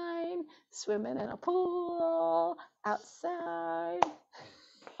sunshine, swimming in a pool outside.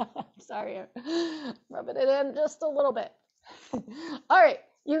 Sorry, I'm rubbing it in just a little bit. All right,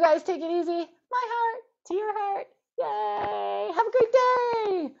 you guys take it easy. My heart to your heart. Yay! Have a great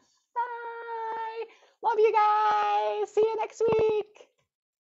day. Bye. Love you guys. See you next week.